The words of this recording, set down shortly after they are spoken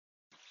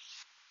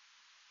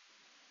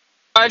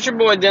It's your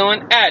boy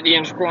Dylan at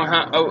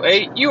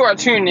the_Hunt08. You are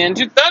tuned in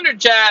to Thunder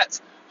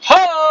Chats.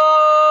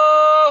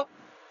 Ho!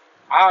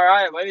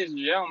 Alright, ladies and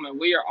gentlemen,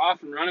 we are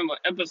off and running with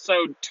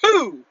episode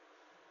 2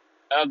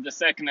 of the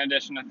second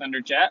edition of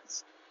Thunder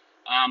Chats.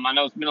 I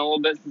know it's been a little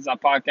bit since I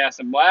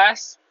podcasted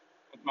last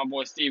with my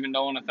boy Steven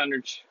Dolan of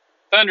Thunderous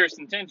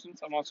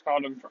Intentions. I almost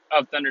called him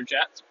of Thunder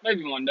Chats.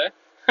 Maybe one day.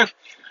 And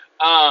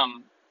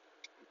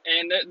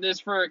this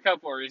for a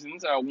couple of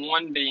reasons.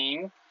 One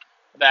being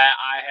that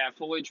I have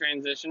fully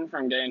transitioned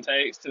from Game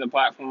Takes to the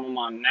platform I'm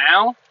on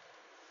now,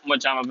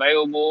 which I'm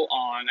available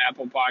on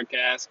Apple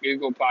Podcasts,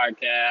 Google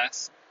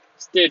Podcasts,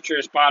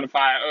 Stitcher,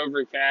 Spotify,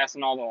 Overcast,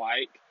 and all the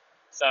like.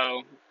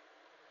 So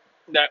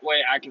that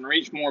way I can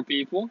reach more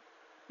people,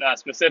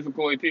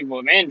 specifically people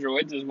with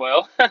Androids as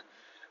well.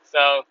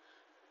 So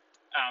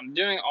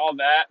doing all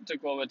that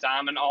took a little bit of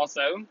time, and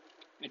also,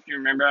 if you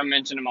remember, I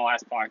mentioned in my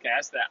last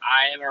podcast that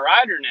I am a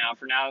writer now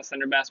for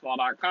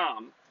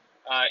NowTheThunderBasketball.com.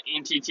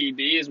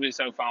 NTTB, as we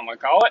so fondly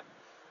call it.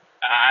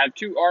 I have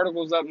 2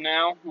 articles up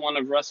now, one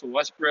of Russell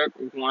Westbrook,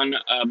 one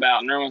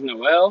about Nerlens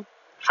Noel.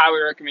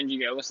 Highly recommend you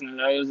go listen to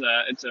those.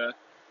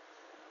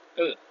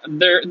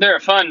 They're a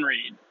fun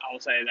read, I'll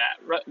say that.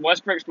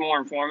 Westbrook's more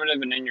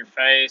informative and in your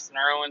face.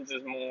 Nerlens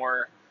is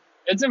more,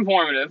 it's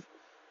informative,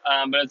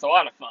 but it's a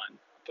lot of fun.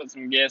 Put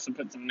some gifs,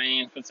 put some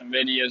memes, put some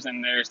videos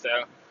in there,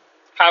 so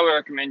highly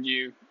recommend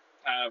you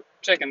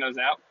checking those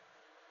out.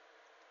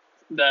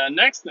 The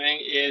next thing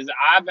is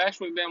I've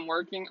actually been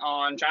working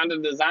on trying to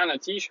design a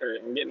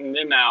t-shirt and getting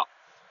them out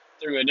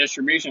through a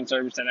distribution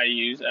service that I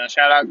use.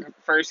 Shout out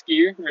First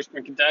Gear,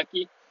 Richmond,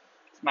 Kentucky.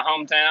 It's my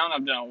hometown.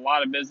 I've done a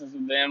lot of business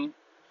with them,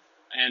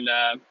 and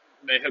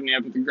they hooked me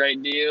up with a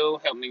great deal,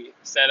 helped me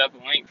set up a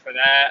link for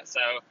that.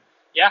 So,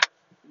 yeah,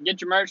 get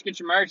your merch, as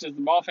the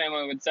Ball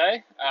family would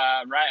say.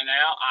 Right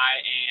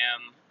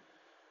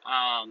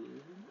now,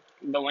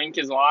 the link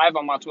is live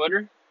on my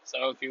Twitter.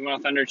 So if you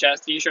want a Thunder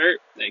Chats t-shirt,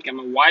 they come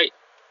in white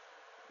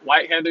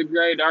heather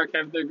gray, dark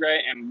heather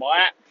gray, and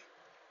black.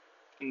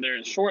 And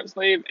there's short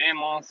sleeve and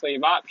long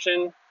sleeve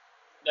option.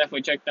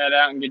 Definitely check that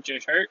out and get you a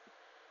shirt.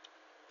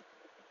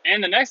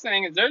 And the next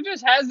thing is there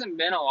just hasn't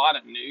been a lot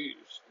of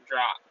news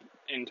drop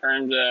in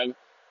terms of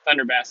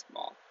Thunder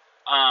basketball.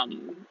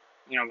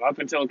 Up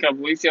until a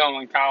couple weeks ago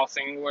when Kyle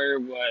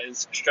Singler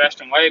was stretched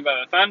and waived by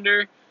the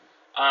Thunder,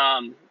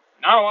 not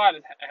a lot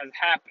has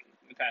happened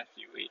in the past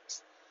few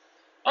weeks.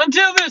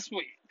 Until this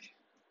week.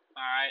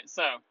 Alright,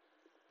 so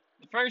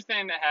the first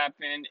thing that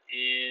happened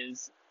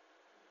is,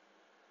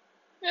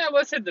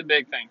 let's hit the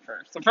big thing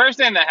first. The first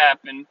thing that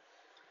happened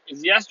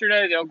is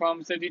yesterday the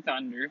Oklahoma City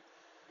Thunder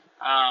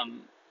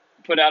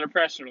put out a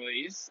press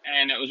release,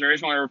 and it was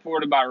originally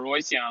reported by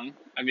Royce Young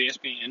of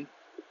ESPN.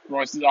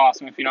 Royce is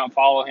awesome. If you don't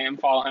follow him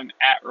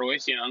at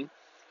Royce Young.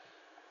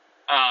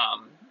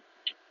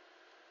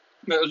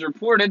 But it was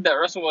reported that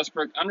Russell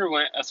Westbrook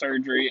underwent a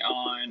surgery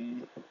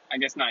on, I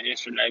guess not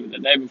yesterday, but the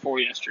day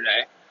before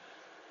yesterday.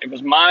 It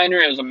was minor.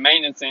 It was a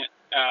maintenance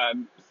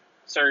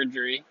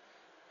surgery,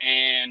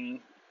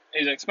 and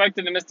he's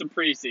expected to miss the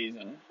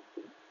preseason,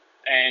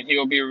 and he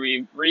will be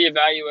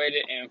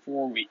reevaluated in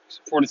 4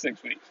 to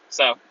 6 weeks.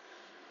 So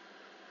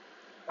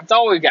that's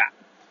all we got.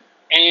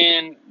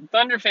 And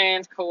Thunder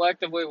fans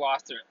collectively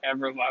lost their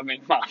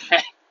ever-loving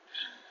mind.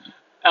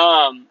 And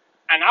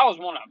I was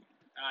one of them.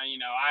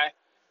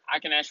 I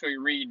can actually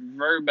read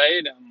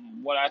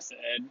verbatim what I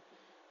said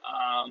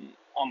on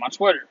my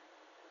Twitter.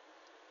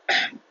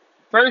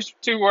 First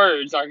 2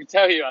 words I can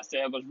tell you I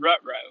said was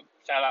rut-row.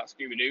 Shout out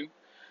Scooby-Doo.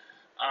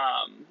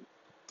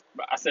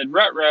 But I said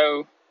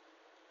rut-row.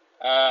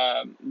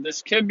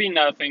 This could be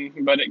nothing,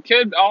 but it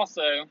could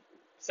also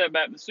set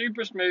back the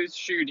super smooth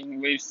shooting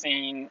we've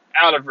seen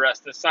out of Russ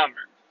this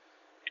summer.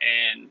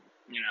 And,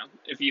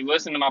 if you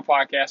listen to my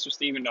podcast with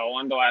Steven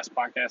Dolan, the last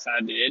podcast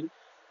I did,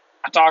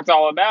 I talked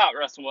all about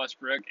Russell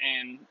Westbrook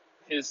and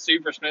his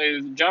super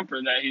smooth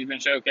jumper that he's been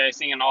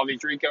showcasing in all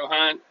these Rico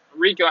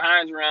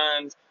Hines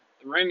runs,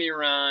 the Remy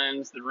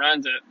runs, the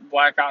runs at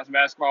Blackhawks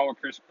basketball with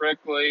Chris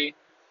Brickley.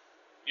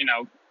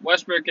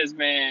 Westbrook has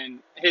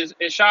been, his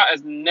shot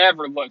has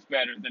never looked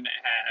better than it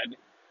had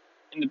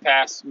in the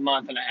past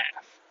month and a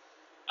half.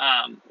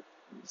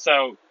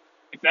 So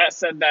if that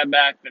set that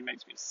back, that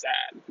makes me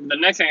sad. The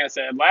next thing I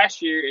said,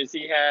 last year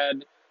he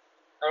had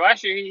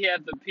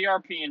the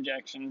PRP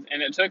injections,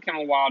 and it took him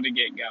a while to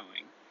get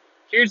going.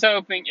 Here's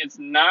hoping it's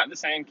not the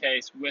same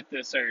case with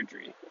this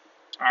surgery.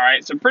 All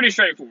right, so pretty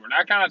straightforward.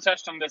 I kind of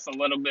touched on this a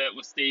little bit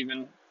with Steven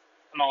in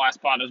my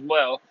last pod as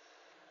well.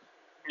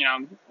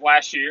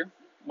 Last year,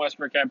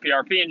 Westbrook had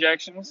PRP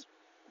injections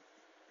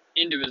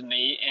into his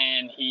knee,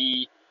 and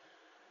he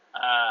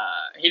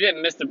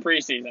didn't miss the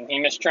preseason. He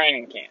missed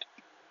training camp.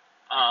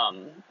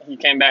 He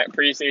came back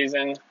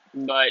preseason,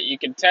 but you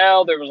could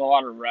tell there was a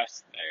lot of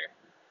rust there.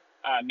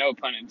 No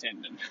pun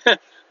intended.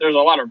 There was a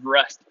lot of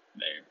rust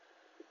there.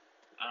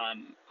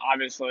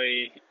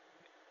 Obviously,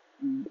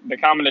 the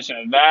combination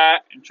of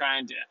that and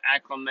trying to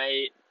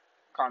acclimate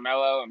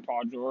Carmelo and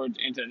Paul George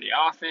into the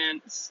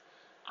offense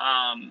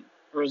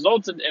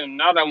resulted in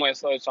not only a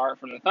slow start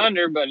for the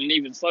Thunder, but an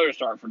even slower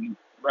start for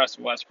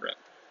Russell Westbrook.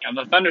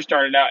 The Thunder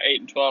started out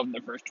 8-12 in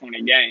the first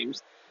 20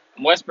 games,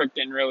 and Westbrook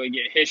didn't really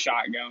get his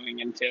shot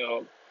going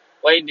until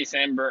late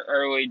December,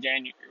 early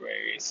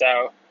January.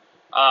 So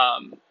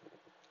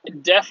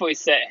it definitely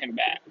set him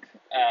back.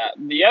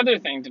 The other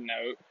thing to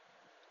note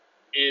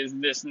is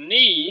this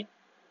knee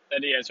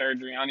that he had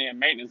surgery on, he had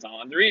maintenance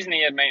on. The reason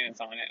he had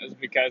maintenance on it was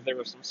because there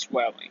was some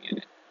swelling in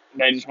it.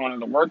 They just wanted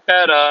to work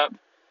that up,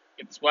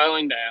 get the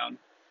swelling down.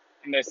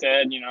 And they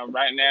said,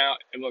 right now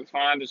it looks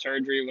fine. The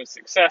surgery was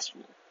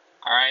successful.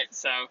 All right,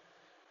 so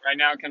right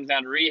now it comes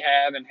down to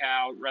rehab and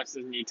how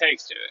Russ's knee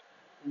takes to it.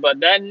 But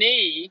that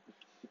knee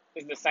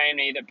is the same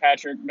knee that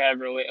Patrick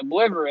Beverley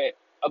obliterated.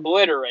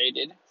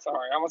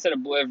 Sorry, I almost said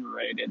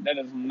obliterated. That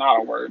is not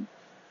a word.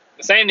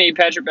 The same knee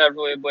Patrick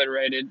Beverley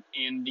obliterated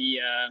in the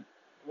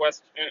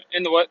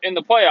in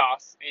the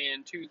playoffs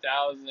in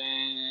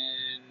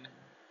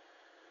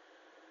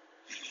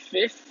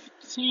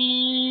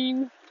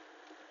 2014.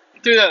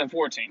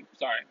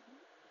 Sorry,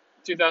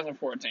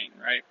 2014,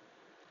 right?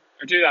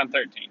 Or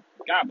 2013.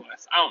 God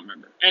bless. I don't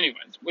remember.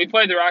 Anyways, we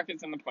played the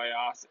Rockets in the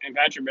playoffs, and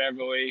Patrick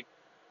Beverley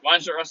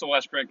lunged at Russell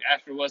Westbrook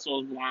after the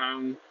whistle was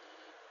blown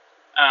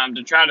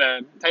to try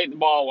to take the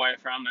ball away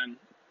from him,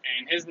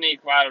 and his knee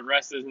collided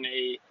Russ's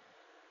knee,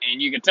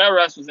 and you could tell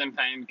Russ was in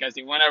pain because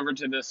he went over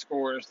to the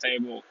scorer's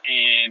table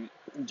and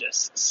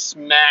just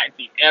smacked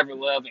the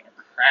ever-loving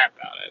crap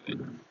out of it.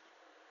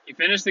 He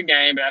finished the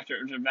game, but after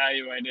it was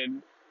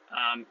evaluated,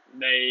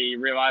 they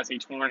realized he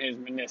torn his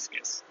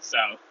meniscus. So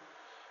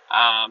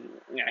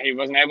he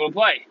wasn't able to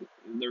play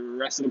the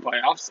rest of the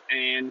playoffs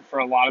and for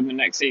a lot of the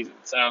next season.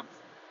 So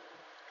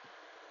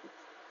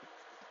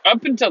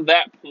up until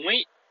that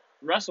point,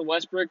 Russell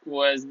Westbrook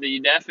was the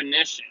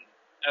definition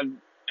of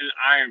an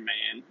Iron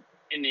Man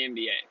in the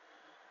NBA.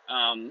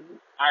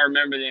 I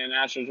remember the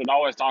announcers would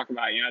always talk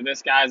about,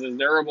 this guy's as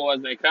durable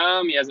as they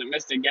come. He hasn't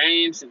missed a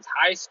game since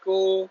high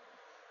school.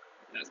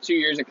 That's 2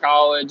 years of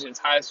college. It's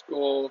high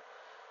school.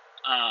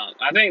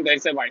 I think they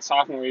said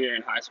sophomore year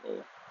in high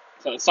school.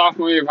 So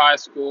sophomore year of high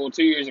school,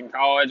 2 years in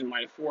college, and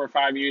 4 or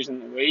 5 years in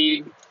the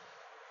league.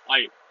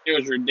 It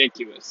was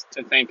ridiculous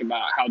to think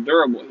about how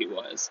durable he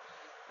was.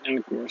 And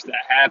of course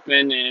that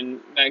happened, and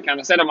that kind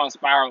of set him on a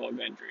spiral of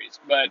injuries.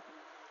 But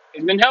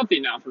he's been healthy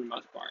now for the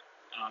most part.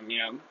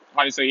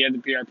 Obviously he had the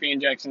PRP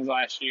injections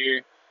last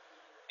year,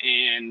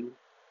 and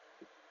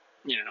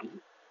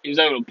he was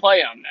able to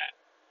play on that.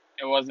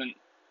 It wasn't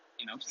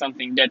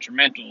something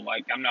detrimental,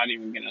 I'm not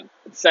even going to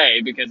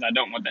say because I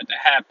don't want that to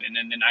happen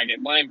and then I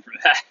get blamed for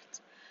that.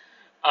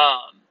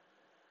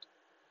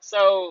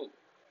 So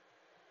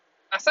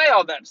I say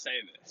all that to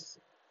say this.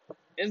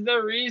 Is there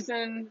a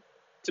reason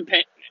to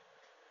panic?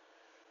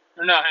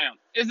 Or no, hang on.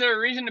 Is there a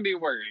reason to be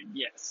worried?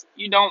 Yes.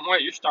 You don't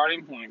want your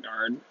starting point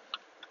guard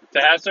to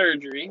have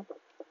surgery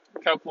a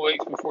couple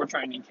weeks before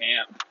training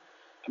camp,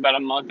 about a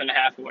month and a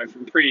half away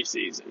from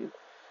preseason.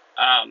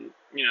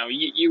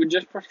 You would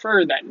just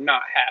prefer that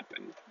not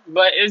happen.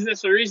 But is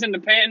this a reason to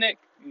panic?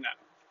 No.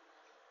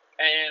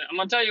 And I'm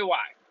going to tell you why.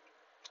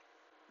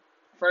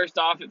 First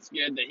off, it's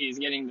good that he's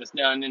getting this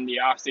done in the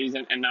off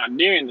season and not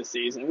during the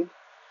season.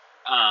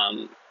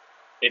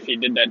 If he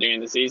did that during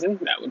the season,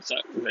 that would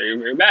suck very,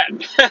 very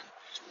bad.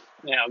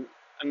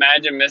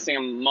 Imagine missing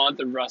a month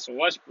of Russell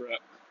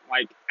Westbrook,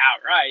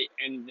 outright,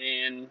 and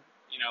then,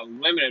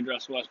 limited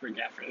Russell Westbrook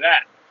after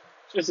that.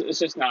 It's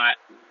just not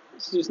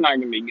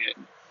going to be good.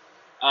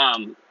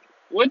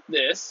 With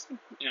this,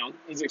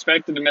 he's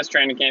expected to miss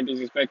training camp, he's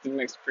expected to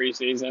miss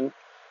preseason,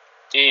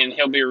 and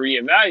he'll be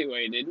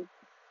reevaluated.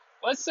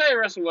 Let's say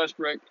Russell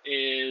Westbrook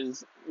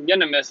is going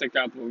to miss a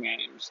couple of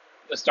games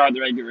to start the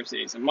regular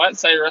season. Let's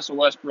say Russell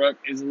Westbrook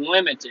is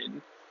limited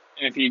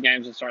in a few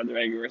games to start the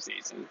regular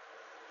season.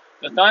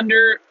 The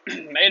Thunder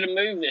made a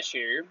move this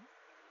year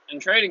in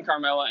trading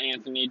Carmelo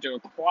Anthony to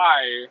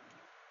acquire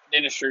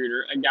Dennis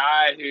Schroeder, a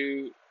guy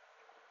who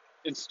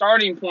is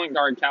starting point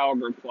guard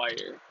caliber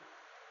player.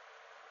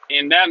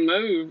 And that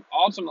move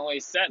ultimately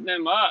set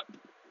them up,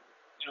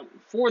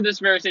 for this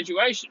very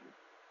situation.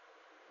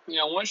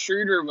 Once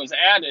Schroeder was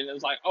added, it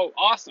was oh,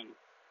 awesome.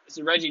 This is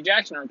a Reggie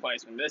Jackson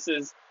replacement. This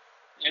is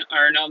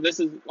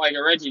like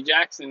a Reggie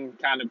Jackson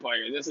kind of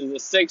player. This is a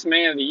 6th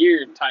man of the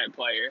year type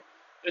player.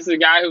 This is a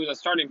guy who was a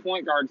starting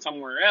point guard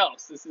somewhere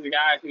else. This is a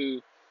guy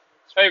whose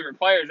favorite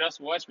player is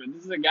Russell Westbrook.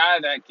 This is a guy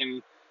that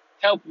can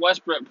help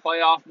Westbrook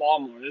play off ball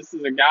more. This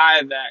is a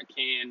guy that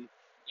can,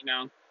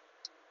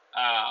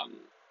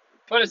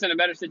 put us in a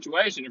better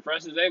situation. If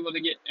Russ is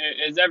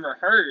ever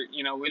hurt,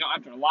 we don't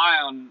have to rely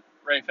on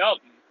Ray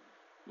Felton.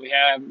 We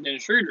have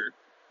Dennis Schroeder.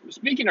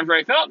 Speaking of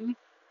Ray Felton's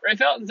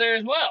there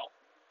as well.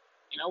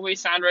 We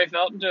signed Ray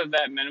Felton to a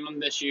vet minimum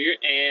this year,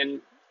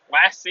 and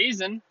last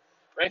season,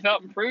 Ray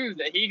Felton proved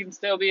that he can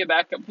still be a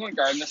backup point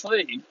guard in this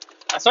league.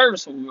 A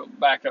serviceable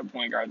backup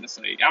point guard in this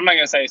league. I'm not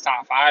going to say he's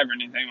top 5 or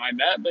anything like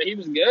that, but he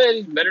was good.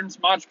 He's better than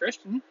Samaj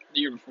Christian the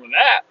year before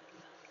that.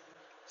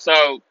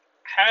 So,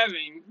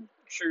 having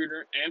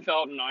Schroeder and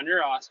Felton on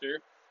your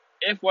roster,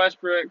 if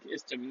Westbrook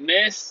is to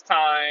miss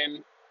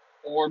time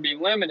or be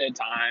limited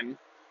time,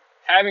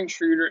 having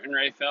Schroeder and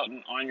Ray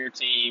Felton on your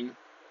team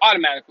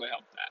automatically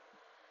helps that.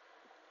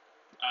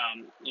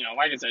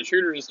 Like I said,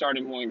 Schroeder's a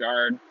starting point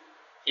guard.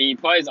 He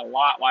plays a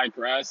lot like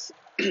Russ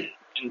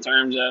in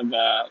terms of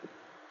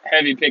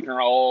heavy pick and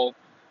roll,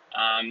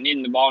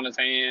 needing the ball in his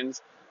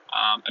hands,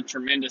 a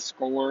tremendous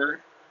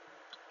scorer.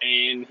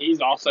 And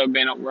he's also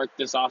been at work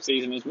this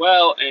offseason as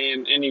well.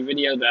 And any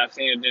video that I've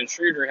seen of Dennis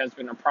Schroeder has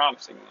been a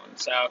promising one.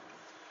 So,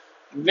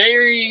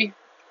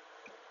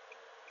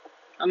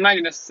 I'm not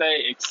going to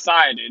say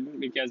excited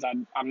because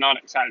I'm not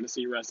excited to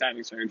see Russ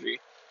having surgery.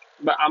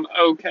 But I'm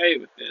okay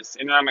with this.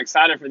 And I'm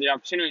excited for the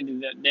opportunity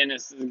that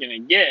Dennis is going to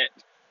get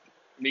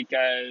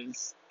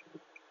because,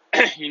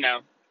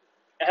 it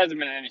hasn't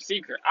been any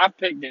secret. I've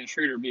picked Dennis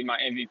Schroeder to be my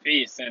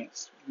MVP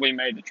since we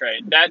made the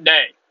trade. That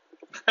day,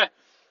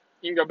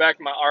 you can go back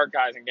to my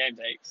archives and game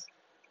takes.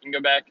 You can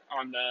go back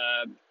on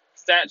the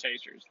Stat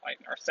Chasers, like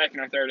our second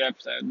or third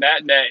episode.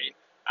 That day,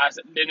 I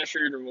said Dennis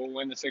Schroeder will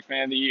win the Sixth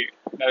Man of the Year.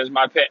 That was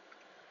my pick.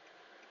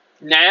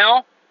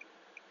 Now,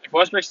 if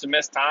Westbrook's to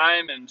miss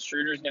time and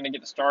Schroeder's going to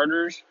get the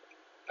starters,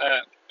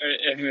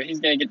 if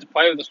he's going to get to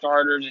play with the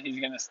starters and he's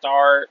going to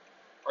start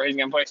or he's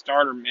going to play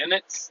starter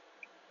minutes,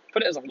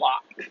 put it as a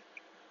lock.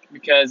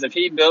 Because if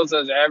he builds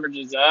those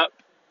averages up,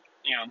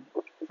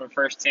 for the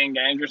first 10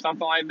 games or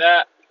something like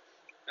that,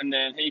 and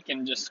then he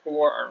can just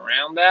score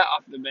around that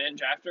off the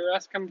bench after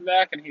Russ comes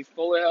back and he's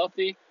fully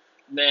healthy,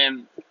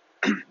 then,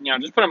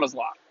 just put him as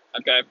lock.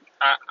 Okay?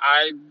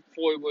 I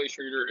fully believe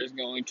Schroeder is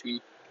going to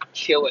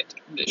kill it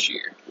this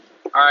year.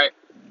 All right?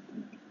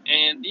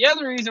 And the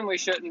other reason we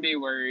shouldn't be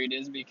worried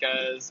is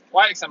because,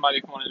 like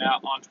somebody pointed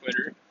out on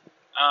Twitter,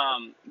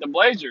 the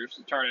Blazers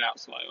started out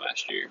slow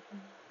last year.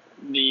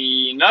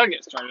 The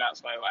Nuggets started out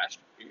slow last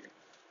year.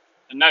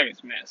 The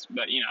Nuggets missed,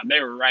 but, they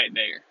were right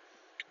there.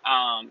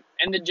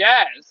 And the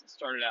Jazz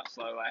started out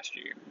slow last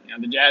year.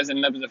 The Jazz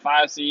ended up as a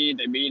 5 seed.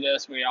 They beat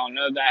us. We all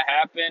know that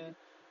happened.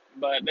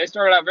 But they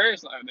started out very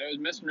slow. They was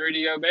missing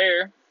Rudy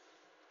Gobert.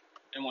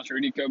 And once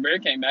Rudy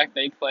Gobert came back,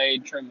 they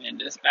played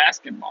tremendous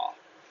basketball.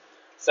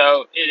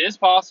 So it is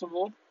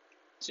possible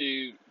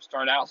to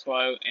start out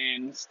slow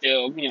and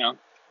still,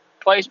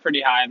 place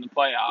pretty high in the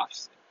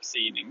playoffs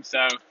seeding.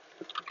 So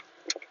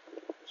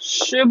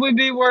should we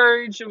be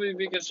worried? Should we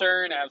be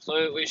concerned?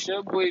 Absolutely.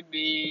 Should we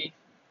be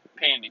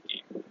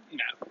panicking?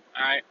 No.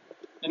 All right.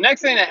 The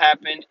next thing that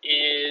happened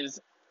is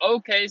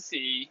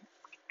OKC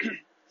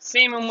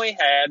seemingly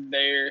had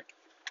their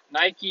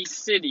Nike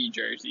City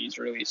jerseys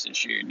released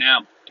this year.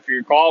 Now, if you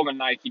recall, when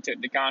Nike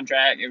took the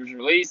contract, it was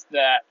released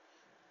that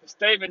the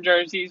statement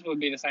jerseys would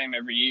be the same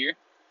every year,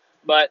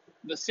 but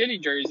the city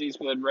jerseys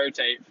would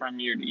rotate from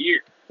year to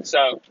year.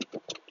 So,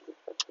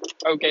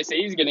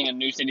 OKC is getting a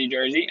new city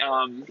jersey.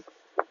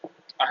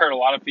 I heard a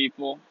lot of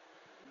people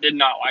did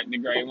not like the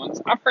gray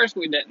ones. I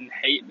personally didn't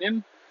hate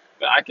them,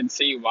 but I can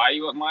see why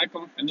you wouldn't like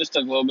them. It just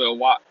took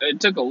it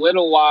took a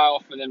little while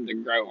for them to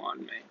grow on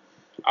me.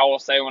 I will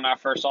say when I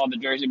first saw the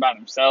jersey by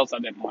themselves, I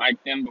didn't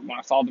like them, but when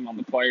I saw them on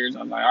the players,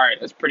 I was like, all right,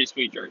 that's a pretty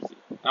sweet jersey.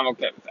 I'm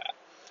okay with that.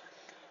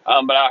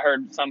 But I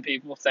heard some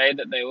people say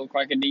that they look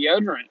like a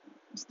deodorant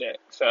stick.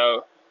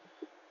 So,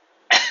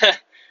 I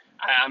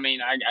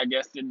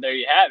guess there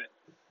you have it.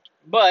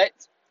 But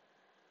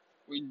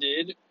we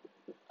did.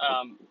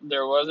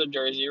 There was a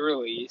jersey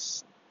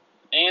release,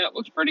 and it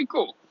looks pretty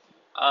cool.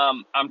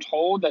 I'm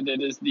told that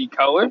it is the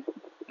color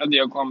of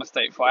the Oklahoma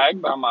State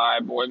flag by my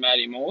boy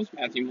Matthew Mullins,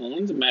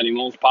 of Matty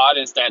Mullins Pod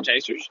and Stat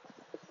Chasers.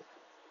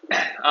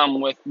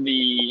 With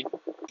the,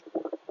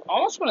 I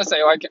almost want to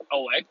say like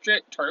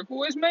electric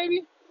turquoise,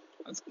 maybe.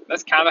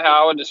 That's kind of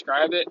how I would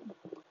describe it.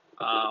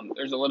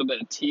 There's a little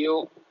bit of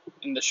teal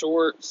in the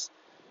shorts.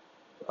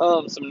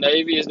 Some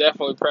navy is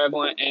definitely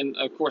prevalent, and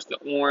of course the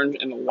orange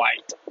and the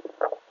white.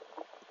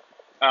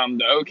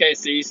 The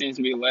OKC seems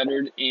to be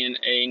lettered in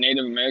a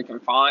Native American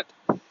font.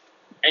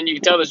 And you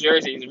can tell this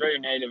jersey is very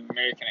Native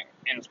American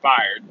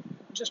inspired,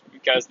 just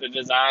because the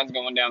design's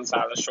going down the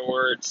side of the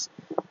shorts,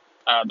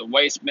 the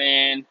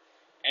waistband,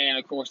 and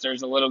of course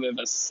there's a little bit of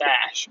a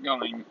sash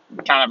going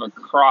kind of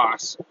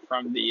across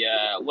from the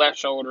left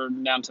shoulder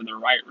down to the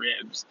right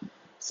ribs.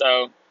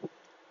 So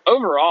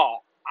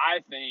overall,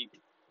 I think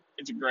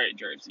it's a great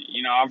jersey.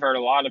 I've heard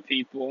a lot of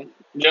people,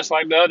 just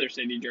like the other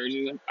city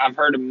jerseys, I've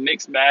heard a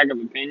mixed bag of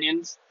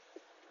opinions,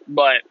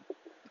 but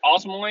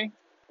ultimately,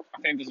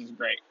 I think this is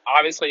great.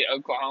 Obviously,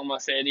 Oklahoma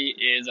City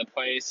is a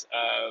place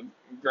of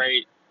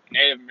great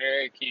Native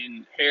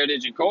American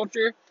heritage and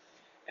culture.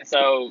 And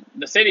so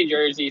the city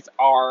jerseys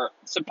are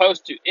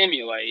supposed to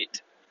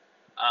emulate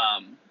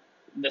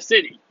the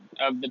city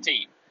of the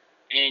team.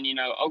 And,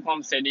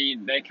 Oklahoma City,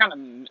 they kind of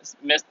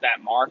missed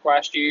that mark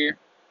last year,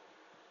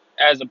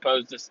 as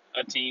opposed to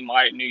a team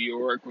like New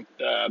York with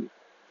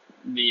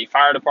the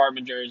fire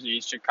department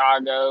jerseys,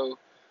 Chicago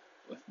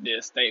with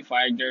the state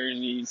flag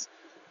jerseys,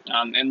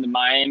 and the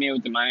Miami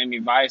with the Miami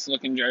Vice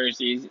looking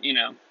jerseys.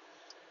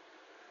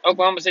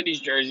 Oklahoma City's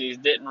jerseys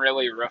didn't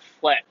really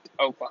reflect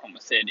Oklahoma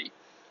City.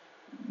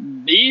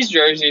 These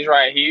jerseys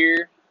right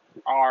here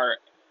are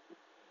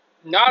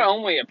not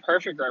only a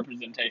perfect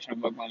representation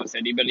of Oklahoma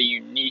City, but a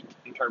unique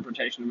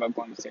interpretation of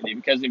Oklahoma City.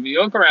 Because if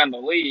you look around the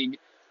league,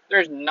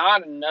 there's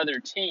not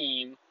another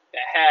team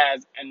that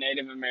has a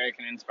Native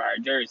American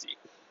inspired jersey.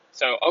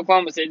 So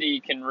Oklahoma City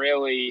can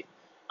really,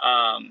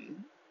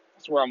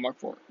 that's what I'm looking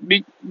for,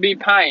 be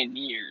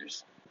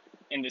pioneers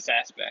in this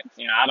aspect.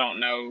 I don't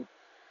know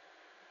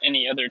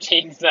any other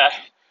teams that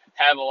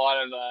have a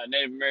lot of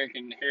Native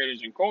American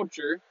heritage and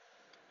culture.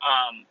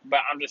 But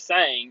I'm just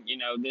saying,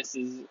 this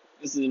is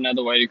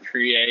another way to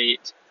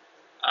create,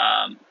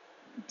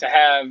 to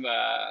have,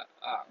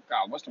 oh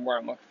God, what's the word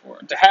I'm looking for?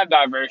 To have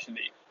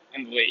diversity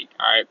in the league.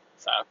 All right,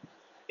 so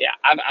yeah,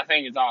 I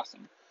think it's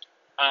awesome.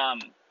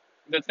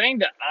 The thing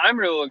that I'm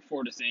really looking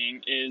forward to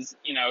seeing is,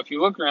 if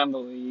you look around the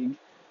league,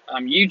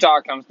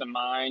 Utah comes to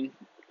mind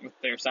with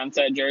their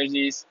sunset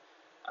jerseys.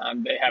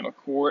 They have a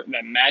court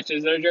that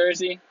matches their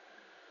jersey.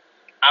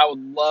 I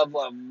would love,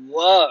 love,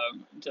 love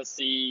to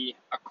see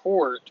a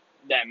court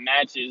that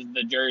matches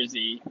the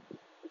jersey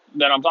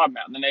that I'm talking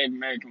about, the Native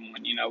American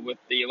one, with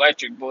the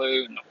electric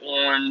blue and the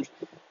orange,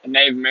 the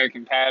Native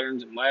American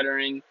patterns and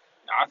lettering.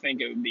 I think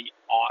it would be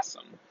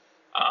awesome.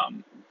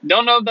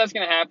 Don't know if that's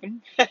going to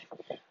happen,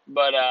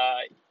 but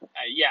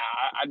yeah,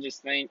 I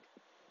just think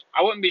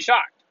I wouldn't be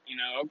shocked.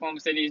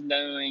 Oklahoma City's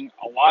doing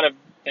a lot of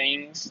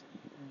things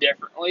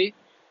differently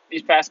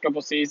these past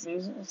couple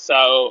seasons,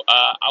 so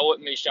I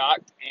wouldn't be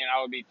shocked, and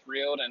I would be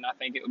thrilled, and I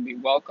think it would be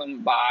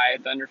welcomed by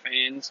Thunder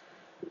fans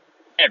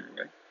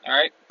everywhere. All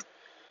right,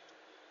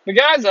 but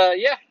guys,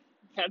 yeah,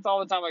 that's all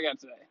the time I got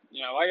today.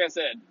 Like I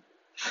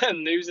said,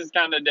 news is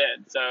kind of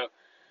dead, so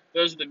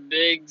those are the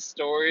big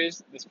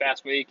stories this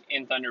past week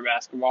in Thunder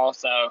basketball.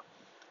 So I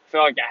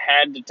feel like I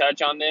had to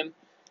touch on them.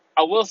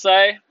 I will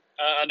say,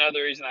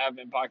 another reason I have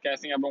been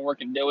podcasting, I've been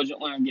working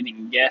diligently on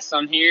getting guests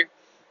on here.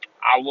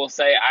 I will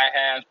say I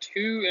have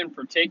two in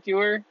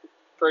particular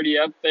pretty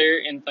up there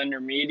in Thunder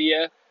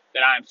Media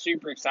that I'm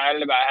super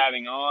excited about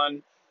having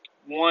on.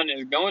 One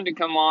is going to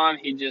come on.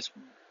 He just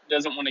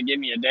doesn't want to give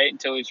me a date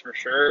until he's for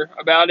sure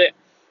about it.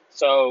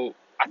 So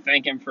I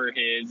thank him for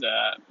his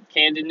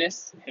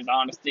candidness, his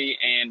honesty,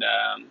 and,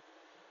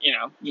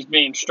 just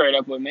being straight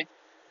up with me.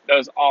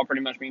 Those all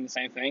pretty much mean the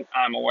same thing,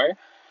 I'm aware.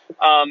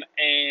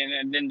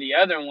 And then the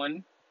other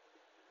one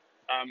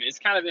is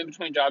kind of in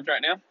between jobs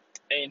right now,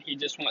 and he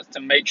just wants to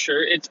make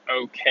sure it's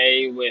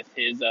okay with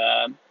his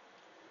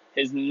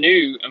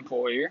new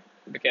employer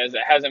because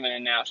it hasn't been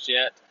announced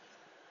yet.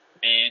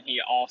 And he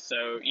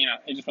also,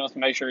 he just wants to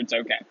make sure it's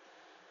okay.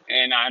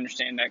 And I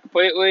understand that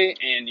completely.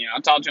 And, I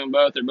talked to them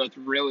both. They're both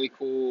really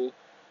cool.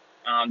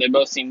 They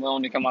both seem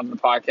willing to come onto the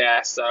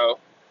podcast. So,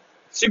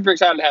 super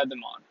excited to have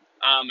them on.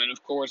 And,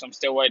 of course, I'm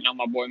still waiting on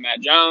my boy Matt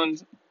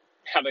Jones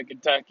out of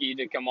Kentucky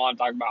to come on and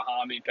talk about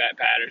Hami, Pat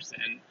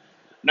Patterson,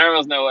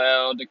 Nerlens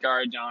Noel,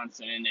 Dakari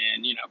Johnson,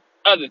 and,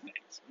 other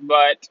things.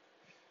 But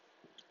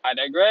I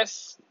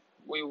digress.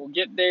 We will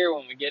get there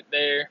when we get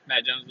there.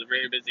 Matt Jones is a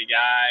very busy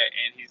guy,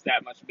 and he's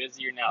that much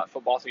busier now that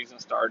football season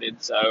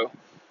started. So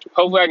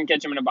hopefully I can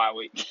catch him in a bye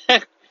week.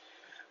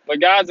 But,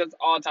 guys, that's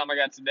all the time I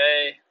got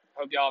today.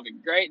 Hope y'all have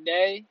a great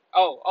day.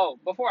 Oh,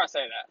 before I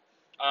say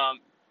that,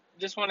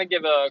 just want to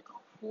give a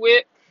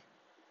quick,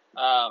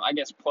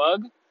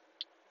 plug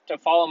to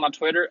follow my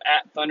Twitter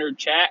at Thunder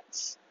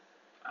Chats.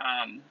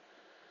 I'm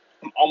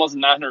almost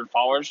 900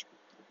 followers.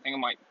 I think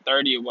I'm like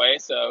 30 away.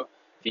 So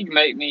if you can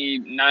make me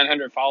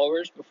 900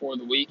 followers before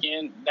the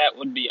weekend, that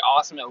would be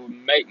awesome. It would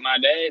make my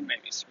day,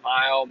 make me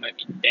smile, make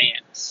me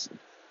dance.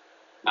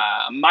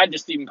 I might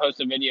just even post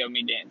a video of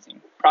me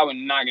dancing. Probably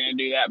not going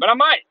to do that, but I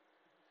might.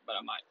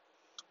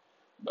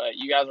 But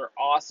you guys are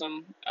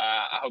awesome.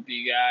 I hope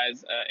you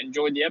guys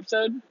enjoyed the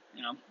episode.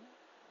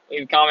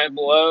 Leave a comment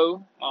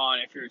below on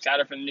if you're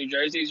excited for the new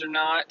jerseys or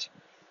not.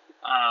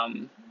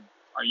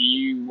 Are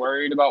you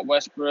worried about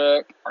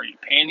Westbrook? Are you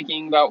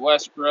panicking about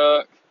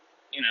Westbrook?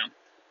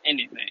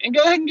 Anything. And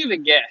go ahead and give a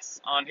guess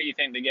on who you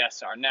think the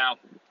guests are. Now,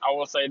 I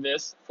will say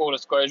this, full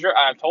disclosure,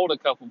 I've told a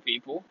couple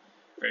people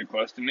very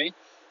close to me,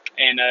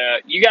 and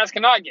you guys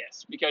cannot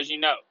guess because you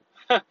know.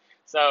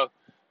 So,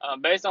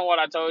 based on what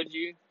I told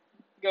you,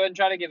 go ahead and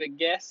try to give a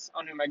guess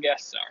on who my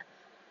guests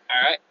are.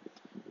 All right?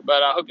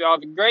 But I hope you all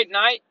have a great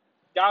night.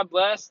 God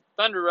bless.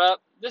 Thunder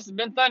up. This has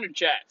been Thunder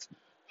Chats.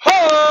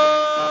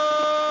 Ho!